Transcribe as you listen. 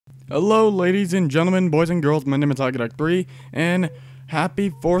Hello, ladies and gentlemen, boys and girls. My name is Duck3, and happy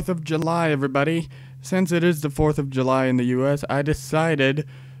 4th of July, everybody. Since it is the 4th of July in the US, I decided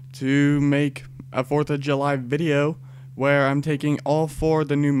to make a 4th of July video where I'm taking all 4 of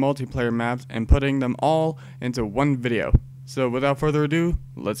the new multiplayer maps and putting them all into one video. So without further ado,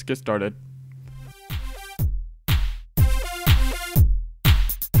 let's get started.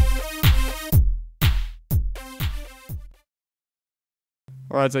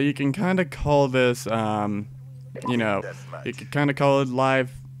 Alright, so you can kind of call this, you know, you can kind of call it live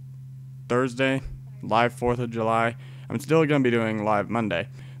Thursday, live 4th of July. I'm still going to be doing live Monday,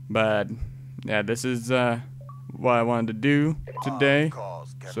 but yeah, this is what I wanted to do today.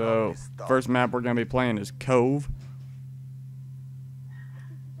 So, first map we're going to be playing is Cove.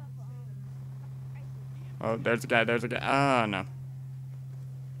 Oh, there's a guy, Ah, no.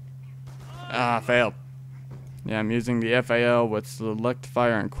 Ah, failed. Yeah, I'm using the FAL with Select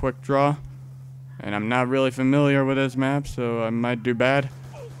Fire and Quick Draw. And I'm not really familiar with this map, so I might do bad.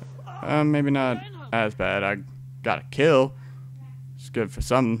 Maybe not as bad. I got a kill. It's good for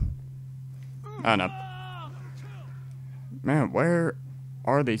something. Oh, no. Man, where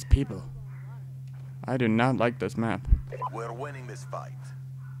are these people? I do not like this map. We're winning this fight.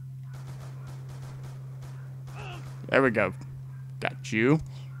 There we go. Got you.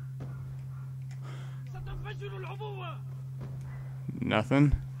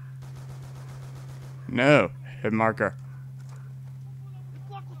 Nothing. No. Hit marker.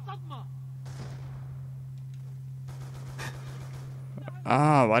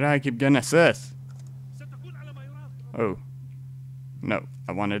 Ah, why do I keep getting assists? Oh. No,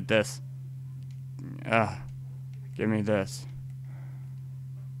 I wanted this. Ah, give me this.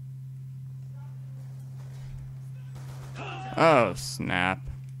 Oh, snap.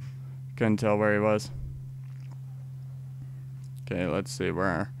 Couldn't tell where he was. Okay, let's see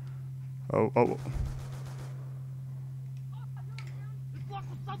where. Oh.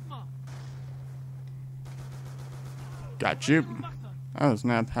 Got you. Oh,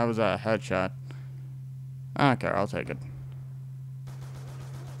 snap. How was that a headshot? I don't care. I'll take it.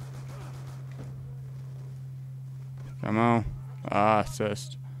 Come on. Ah,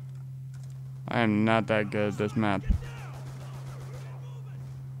 assist. I am not that good at this map.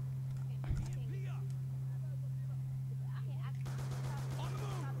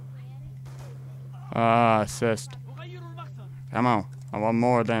 Ah, assist. Come on. I want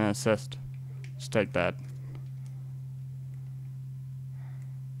more than assist. Let's take that.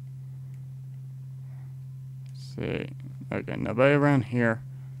 Let's see. Okay, nobody around here.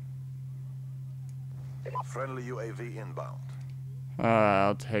 Friendly UAV inbound.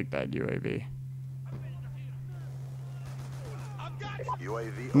 I'll take that UAV.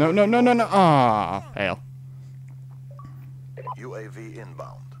 UAV. No. Ah, fail. UAV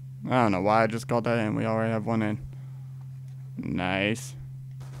inbound. I don't know why I just called that in. We already have one in. Nice.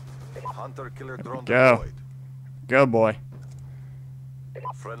 Hunter killer drone Go. deployed. Go, boy.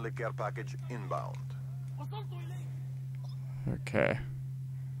 Friendly care package inbound. Okay.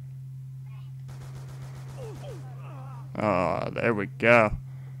 Oh, there we go.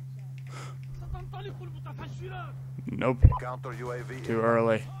 Nope. Counter UAV Too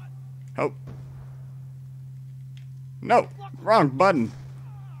early. Oh. No. Wrong button.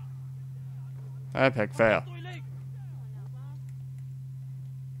 Epic fail.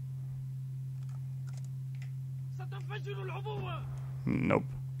 Nope.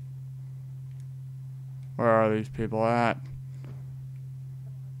 Where are these people at?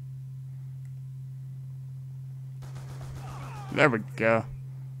 There we go.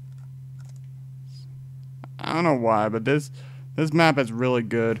 I don't know why, but this map is really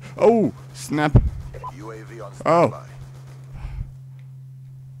good. Oh, snap. UAV on Oh. standby.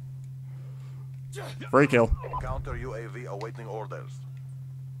 Free kill. Counter UAV awaiting orders.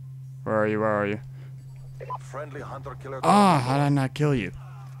 Where are you? Friendly hunter killer. Ah, how did I not kill you?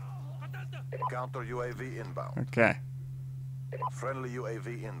 Counter UAV inbound. Okay. Friendly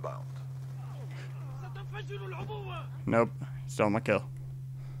UAV inbound. Nope. Stole my kill.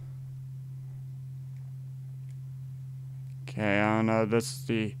 Okay, I don't know. This is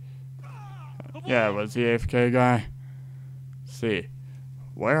the... Yeah, it was the AFK guy. Let's see.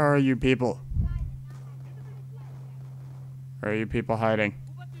 Where are you people? Where are you people hiding?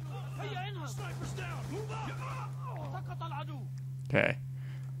 Okay.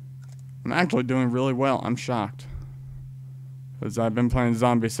 I'm actually doing really well. I'm shocked. Because I've been playing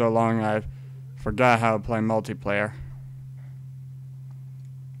zombies so long, I forgot how to play multiplayer.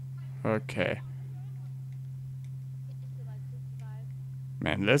 Okay.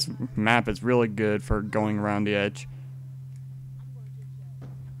 Man, this map is really good for going around the edge.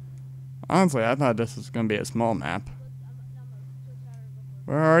 Honestly, I thought this was gonna be a small map.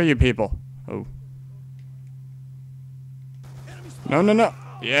 Where are you people? Oh. No, no, no.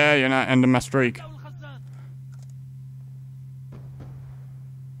 Yeah, you're not ending my streak.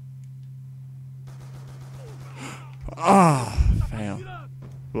 Ah, fail.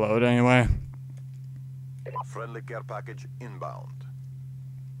 Load anyway. Friendly care package inbound.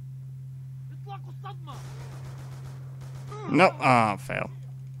 Nope. Ah, fail.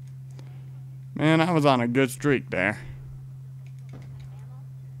 Man, I was on a good streak there.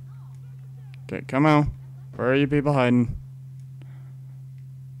 Okay, come on. Where are you people hiding?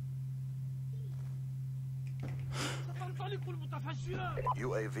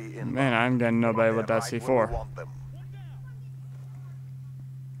 UAV inbound. Man, I'm getting nobody with that Right where we C4. want them.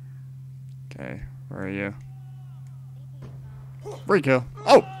 Okay, where are you? Free kill.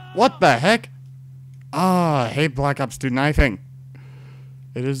 Oh, what the heck? Ah, I hate Black Ops 2 knifing.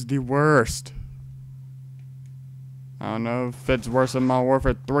 It is the worst. I don't know if it's worse than Modern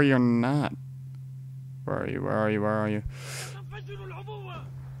Warfare 3 or not. Where are you? Where are you? Where are you?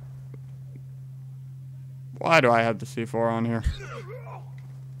 Why do I have the C4 on here?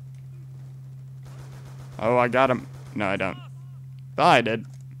 Oh, I got him. No, I don't. Thought I did.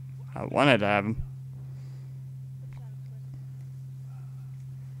 I wanted to have him.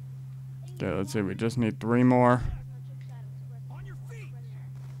 Okay, let's see. We just need 3 more.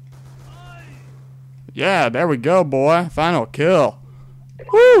 Yeah, there we go, boy. Final kill.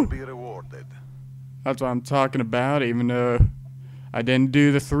 Woo! Be rewarded. That's what I'm talking about, even though I didn't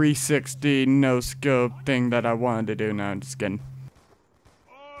do the 360 no-scope thing that I wanted to do. No, I'm just kidding.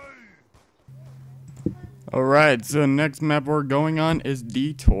 Alright, so next map we're going on is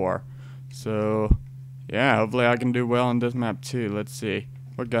Detour. So, yeah, hopefully I can do well on this map too. Let's see.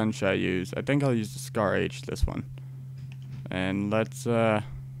 What gun should I use? I think I'll use the Scar H, this one. And let's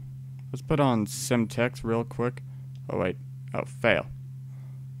put on Simtex real quick. Oh, wait. Oh, fail.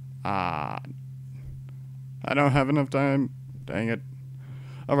 I don't have enough time. Dang it.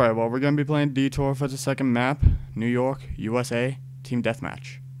 Alright, well, we're going to be playing Detour for the second map. New York, USA, Team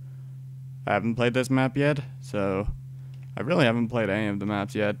Deathmatch. I haven't played this map yet, so I really haven't played any of the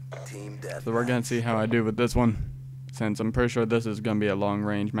maps yet. So we're going to see how I do with this one, since I'm pretty sure this is going to be a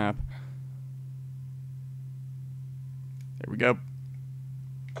long-range map. Here we go.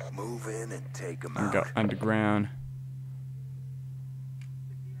 Move in and take them I'm out. go underground.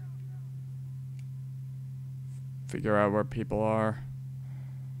 Figure out where people are.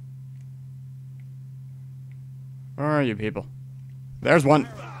 Where are you people? There's one.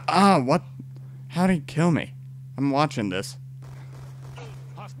 Ah, what? How'd he kill me? I'm watching this.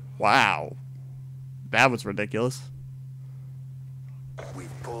 Wow. That was ridiculous.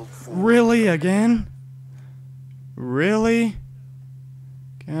 We've pulled forward. Really? Again? Really?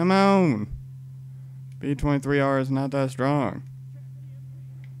 Come on. B-23R is not that strong.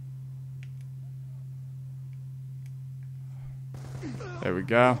 There we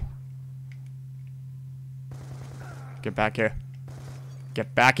go. Get back here.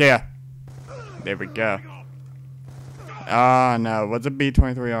 Get back here. There we go. Ah, no. What's a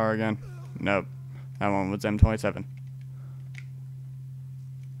B-23R again? Nope. That one was M27.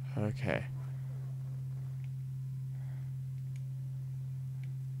 Okay.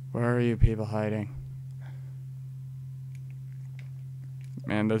 Where are you people hiding?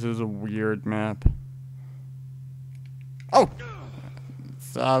 Man, this is a weird map. Oh!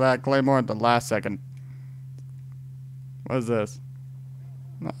 Saw that Claymore at the last second. What is this?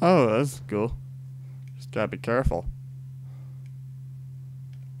 Oh, that's cool. Just gotta be careful.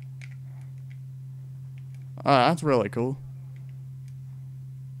 Oh, that's really cool.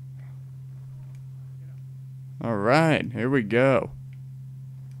 Alright, here we go.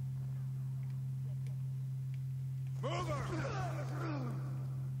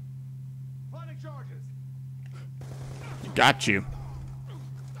 Got you.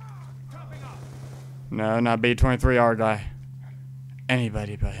 No, not B-23R guy.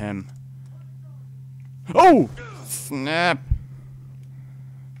 Anybody but him. Oh! Snap!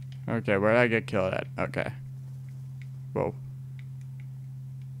 Okay, where did I get killed at? Okay. Whoa.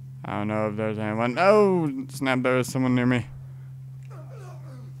 I don't know if there's anyone. Oh! Snap, there is someone near me.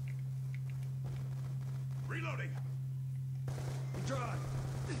 Reloading.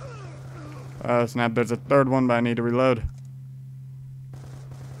 Oh, snap, there's a third one, but I need to reload.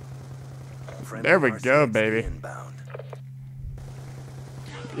 There we go, baby. Inbound.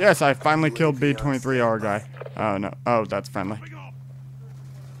 Yes, I finally killed B-23R guy. Oh, no. Oh, that's friendly.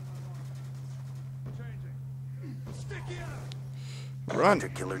 Run!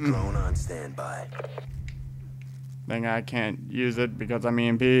 Killer drone on standby. Thing I can't use it because I'm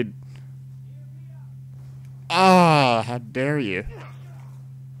EMP'd. Ah, how dare you?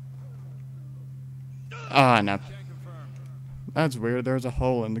 Ah, no. That's weird. There's a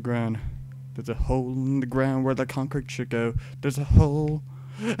hole in the ground. There's a hole in the ground where the concrete should go. There's a hole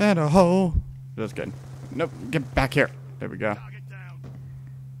and a hole. Just kidding. Nope. Get back here. There we go.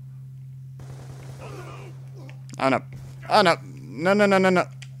 Oh, no. Oh, no. No, no, no, no, no.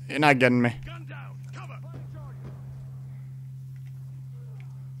 You're not getting me.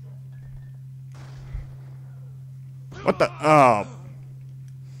 What the? Oh.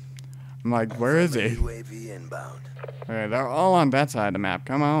 I'm like, where is he? UAV inbound. Okay, they're all on that side of the map.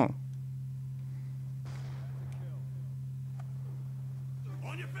 Come on.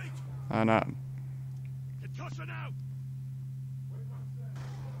 Oh, no.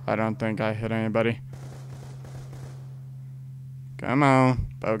 I don't think I hit anybody. Come on.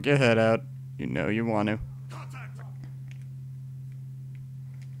 Poke your head out. You know you want to.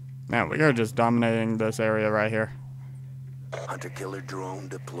 Man, we are just dominating this area right here. Hunter-killer drone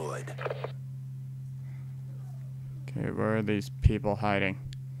deployed. Okay, where are these people hiding?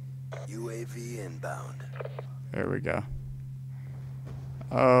 UAV inbound. There we go.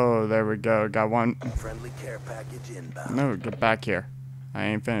 Oh, there we go. Got one. Friendly care package inbound. No, get back here. I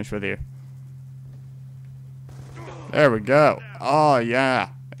ain't finished with you. There we go. Oh, yeah.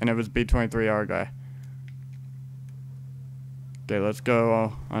 And it was B-23R guy. Okay, let's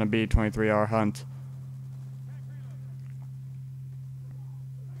go on a B-23R hunt.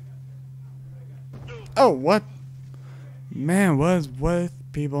 Oh, what? Man, what is with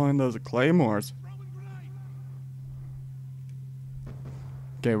people in those claymores?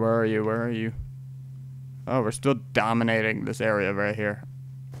 Okay, where are you? Where are you? Oh, we're still dominating this area right here.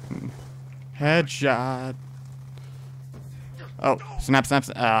 Headshot. Oh, snap, snap,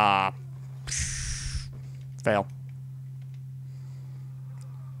 snap. Ah. Fail.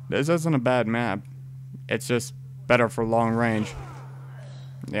 This isn't a bad map. It's just better for long range.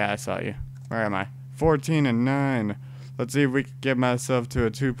 Yeah, I saw you. Where am I? 14 and 9. Let's see if we can get myself to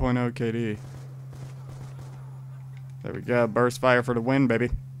a 2.0 KD. There we go. Burst fire for the win, baby.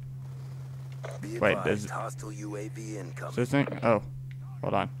 Wait, is hostile UAV incoming. this thing? Oh,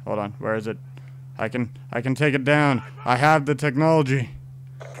 hold on, hold on. Where is it? I can take it down. I have the technology.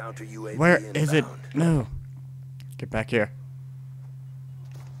 Counter UAV Where inbound. is it? No. Get back here.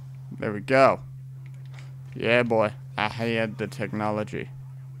 There we go. Yeah, boy. I had the technology.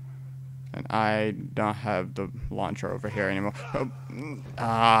 And I don't have the launcher over here anymore. Oh,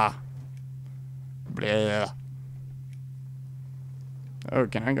 ah. Bleh. Oh,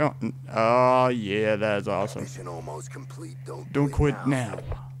 can I go? Oh, yeah, that's awesome. Mission almost complete. Don't quit now.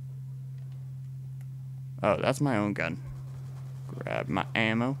 Oh, that's my own gun. Grab my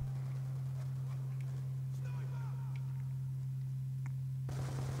ammo.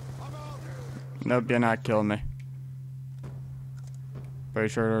 Nope, you're not killing me. Pretty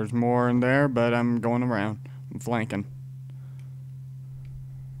sure there's more in there, but I'm going around. I'm flanking.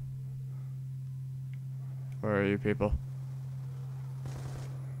 Where are you people?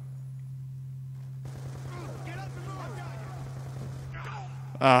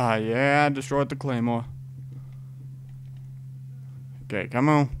 Ah, yeah, I destroyed the claymore. Okay, come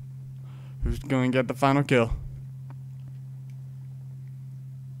on. Who's going to get the final kill?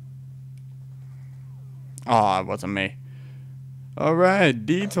 Oh, it wasn't me. Alright,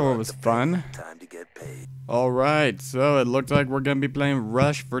 Detour was fun. Time to get paid. Alright, so it looks like we're going to be playing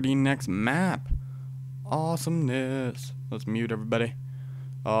Rush for the next map. Awesomeness. Let's mute everybody.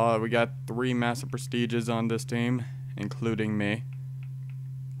 We got 3 massive prestiges on this team, including me.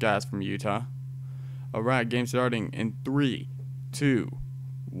 Guys from Utah. Alright, game starting in 3, 2,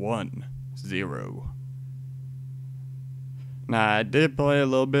 1, 0. Now, I did play a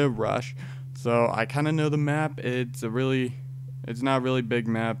little bit of Rush, so I kind of know the map. It's not really big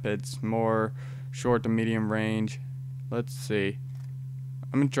map. It's more short to medium range. Let's see.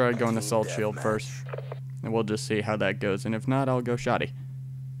 I'm going to try going Assault Shield first, and we'll just see how that goes. And if not, I'll go Shoddy.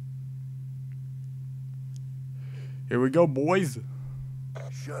 Here we go, boys.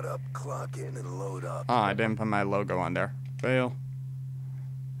 Shut up, clock in, and load up. Ah, I didn't put my logo on there. Fail.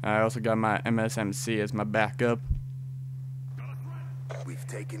 I also got my MSMC as my backup. We've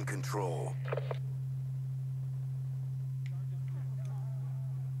taken control.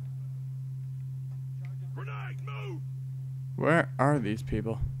 Where are these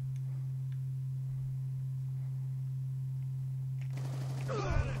people?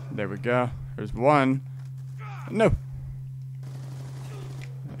 There we go. There's one. No.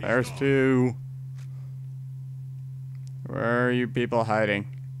 There's 2. Where are you people hiding?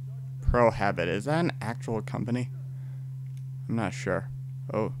 Pro Habit. Is that an actual company? I'm not sure.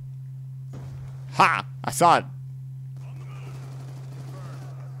 Oh. Ha! I saw it.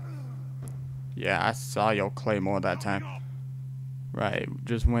 Yeah, I saw your claymore that time. Right,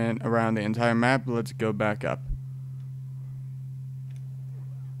 just went around the entire map. Let's go back up.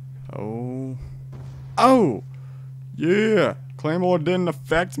 Oh. Oh! Yeah! Claymore didn't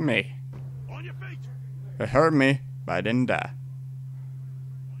affect me. It hurt me, but I didn't die.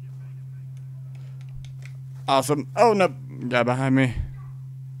 Awesome. Oh, no. Guy behind me.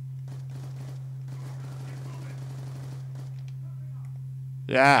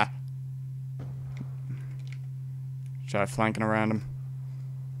 Yeah. Try flanking around him.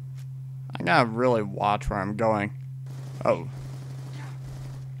 I gotta really watch where I'm going. Oh.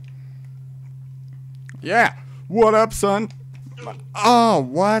 Yeah. What up, son? Oh,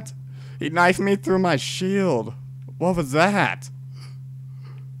 what? He knifed me through my shield. What was that?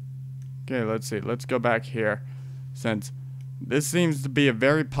 Okay, let's see. Let's go back here. Since this seems to be a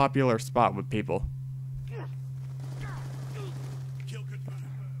very popular spot with people.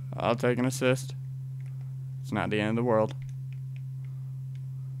 I'll take an assist. It's not the end of the world.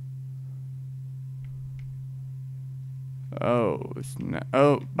 Oh, it's not.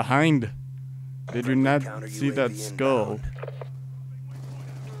 Oh, behind. Did you not see that skull?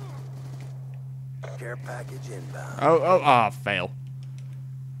 Care package inbound. Oh, fail.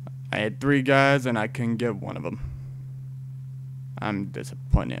 I had 3 guys and I couldn't get one of them. I'm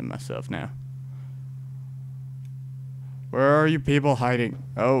disappointed in myself now. Where are you people hiding?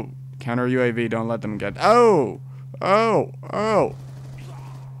 Oh, counter UAV, don't let them get. Oh! Got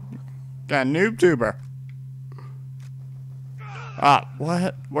a noob tuber.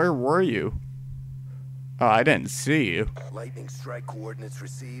 What? Where were you? Oh, I didn't see you. Lightning strike coordinates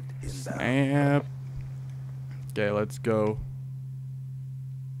received inbound. Snap. Okay, let's go.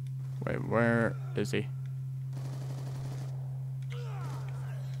 Wait, where is he?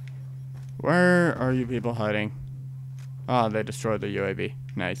 Where are you people hiding? Oh, they destroyed the UAV.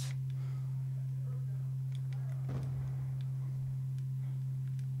 Nice.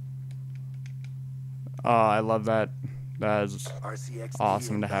 Oh, I love that. That is RCXD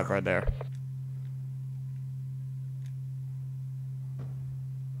awesome to have right there.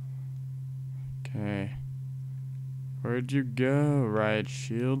 Okay. Where'd you go, riot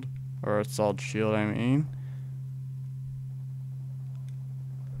shield? Or assault shield, I mean.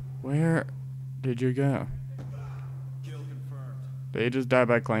 Where did you go? Kill confirmed. They just died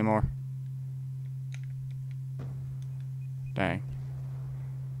by claymore. Dang.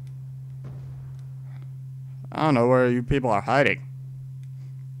 I don't know where you people are hiding.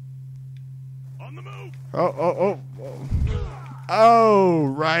 On the move. Oh. Oh,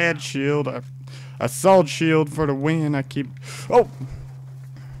 riot shield. Assault shield for the win. I keep... Oh!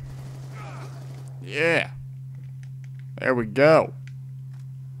 Yeah. There we go.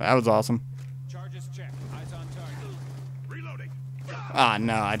 That was awesome. Charges checked. Eyes on target. Reloading. Ah,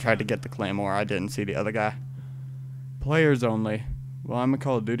 no. I tried to get the claymore. I didn't see the other guy. Players only. Well, I'm a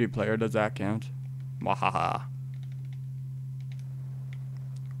Call of Duty player. Does that count? Wahaha.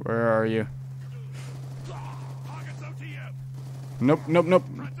 Where are you? Target's OTM. Nope.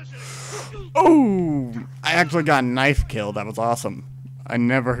 Oh! I actually got a knife kill. That was awesome. I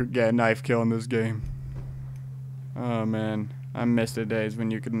never get a knife kill in this game. Oh, man. I miss the days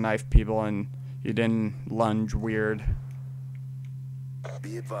when you could knife people and you didn't lunge weird.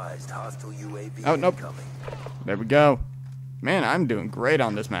 Be advised, hostile UAV Oh, nope. incoming. There we go. Man, I'm doing great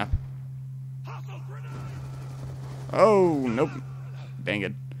on this map. Hostile grenade. Oh, nope. Dang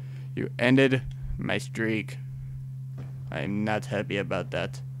it. You ended my streak. I'm not happy about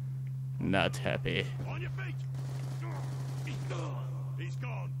that. Not happy. On your feet. He's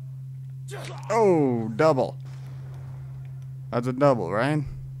gone. Oh, double. That's a double, right?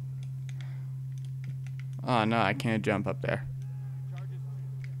 Oh, no, I can't jump up there.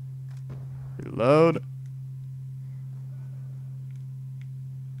 Reload.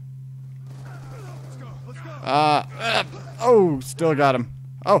 Let's go. Oh, still got him.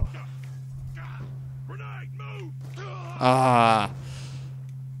 Oh. Grenade, move. I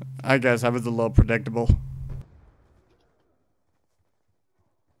guess I was a little predictable.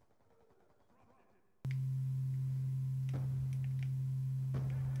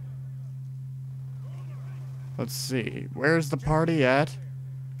 Let's see. Where's the party at?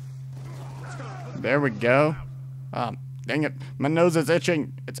 There we go. Dang it. My nose is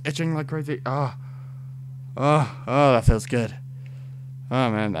itching. It's itching like crazy. Oh, that feels good.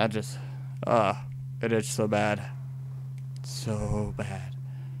 Oh, man, that just... it itched so bad. So bad.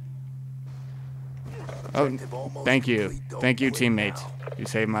 Oh, Objective almost thank you. complete. Don't Thank you, quit teammate. now. You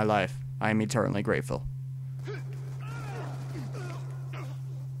saved my life. I am eternally grateful.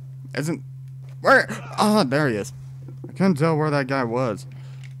 Isn't... Where? Ah, there he is. I couldn't tell where that guy was.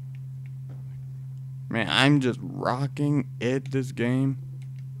 Man, I'm just rocking it this game.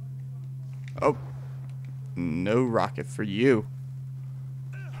 Oh. No rocket for you.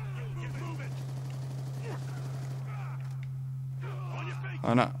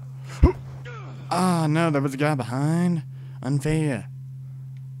 Oh no. Ah, no, there was a guy behind. Unfair.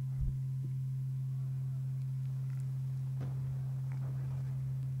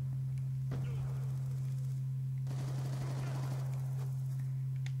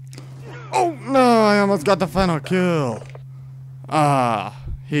 Oh no, I almost got the final kill. Ah,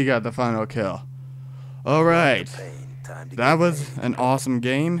 he got the final kill. Alright. That was an awesome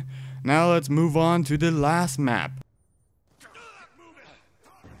game. Now let's move on to the last map.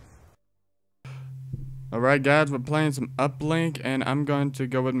 Alright guys, we're playing some Uplink and I'm going to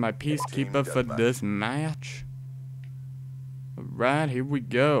go with my Peacekeeper for this match. Alright, here we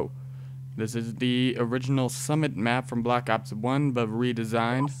go. This is the original Summit map from Black Ops 1 but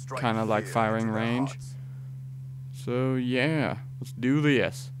redesigned, kind of like firing range. So yeah, let's do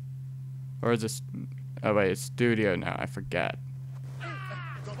this. Or is this... Oh wait, it's studio now, I forgot.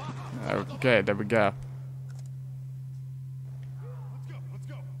 Okay, there we go.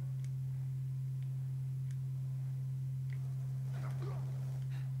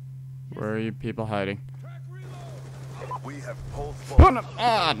 Where are you people hiding? We have pulled Oh forward. no!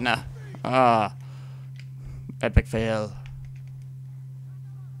 Ah, no. Ah. Epic fail.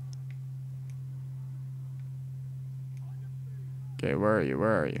 Okay, where are you?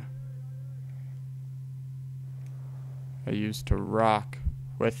 Where are you? I used to rock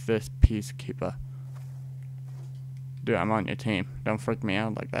with this Peacekeeper. Dude, I'm on your team. Don't freak me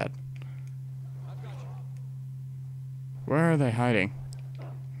out like that. Where are they hiding?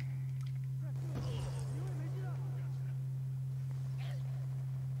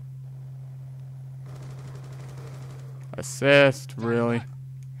 Assist, really?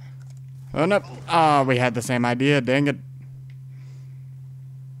 Oh no! Ah, we had the same idea, dang it.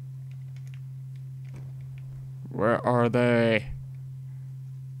 Where are they?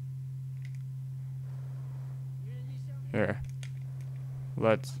 Here.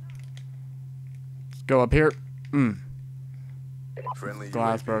 Let's go up here. Friendly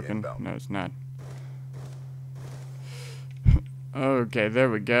Glass UAV broken. inbound. No, it's not. Okay, there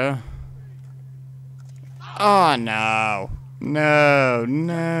we go. Oh no. No,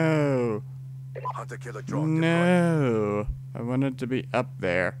 no. Hunter killer drone deployed. No. I wanted to be up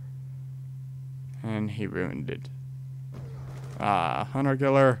there. And he ruined it. Ah, hunter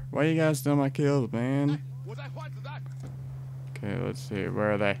killer. Why you guys steal my kills, man? Okay, let's see.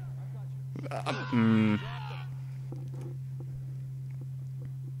 Where are they?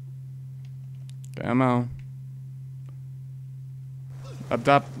 Come on. Up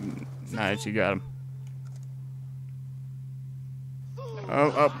top. Nice, you got him.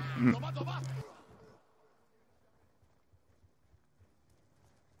 Oh.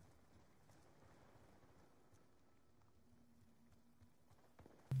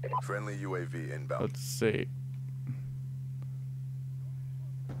 Friendly UAV inbound. Let's see.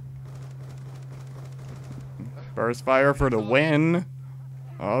 Burst fire for the win.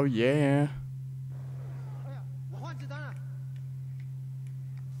 Oh yeah.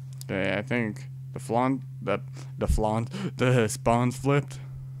 Okay, I think the spawns flipped.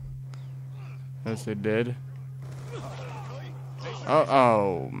 Yes, it did.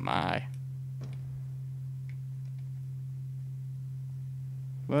 Oh my.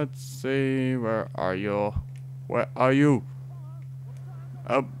 Let's see, where are you? Where are you?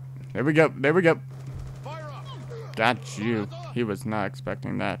 Oh, there we go, there we go. Got you. He was not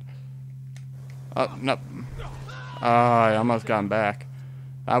expecting that. Oh, no. Oh, I almost got him back.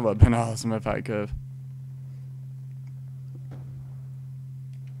 That would have been awesome if I could.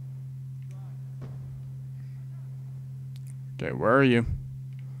 Okay, where are you?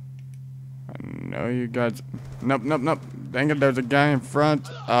 I know you guys... Nope. Dang it, there's a guy in front.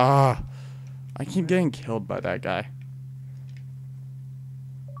 Ah, I keep getting killed by that guy.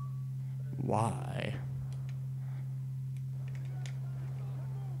 Why?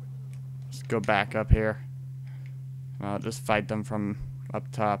 Let's go back up here. I'll just fight them from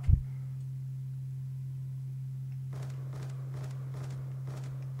up top.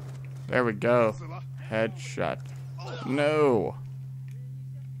 There we go. Headshot. No.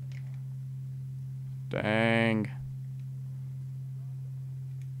 Dang.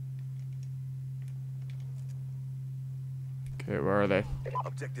 Okay, where are they?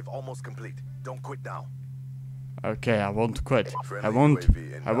 Objective almost complete. Don't quit now. Okay, I won't quit. I Friendly won't. UAV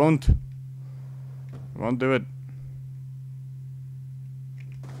I inbound. won't. I won't do it.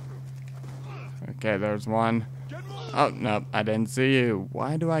 Okay, there's one. Oh, no, I didn't see you.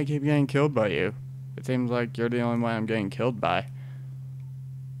 Why do I keep getting killed by you? It seems like you're the only one I'm getting killed by.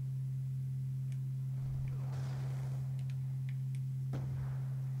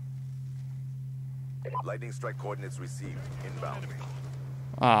 Lightning strike coordinates received. Inbound.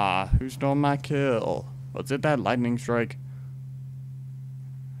 Ah, who stole my kill? Was it that lightning strike?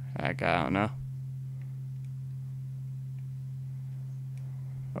 Heck, I don't know.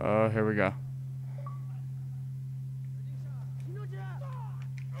 Oh, here we go.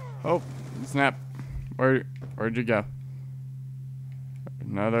 Oh, snap. Where'd you go?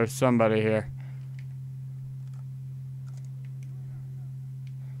 No, there's somebody here.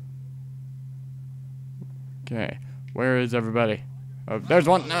 Okay, where is everybody? Oh, there's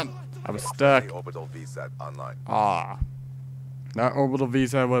one. No, I was stuck. Friendly orbital VSAT online. Ah, that orbital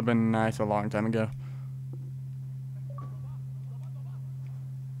visa would have been nice a long time ago.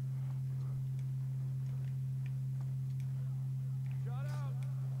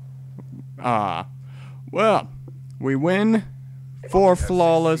 Ah, well, we win. 4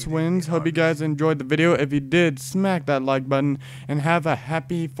 flawless wins. Hope you guys enjoyed the video. If you did, smack that like button and have a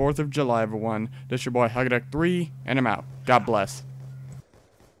happy 4th of July, everyone. This is your boy Huggaduck3, and I'm out. God bless.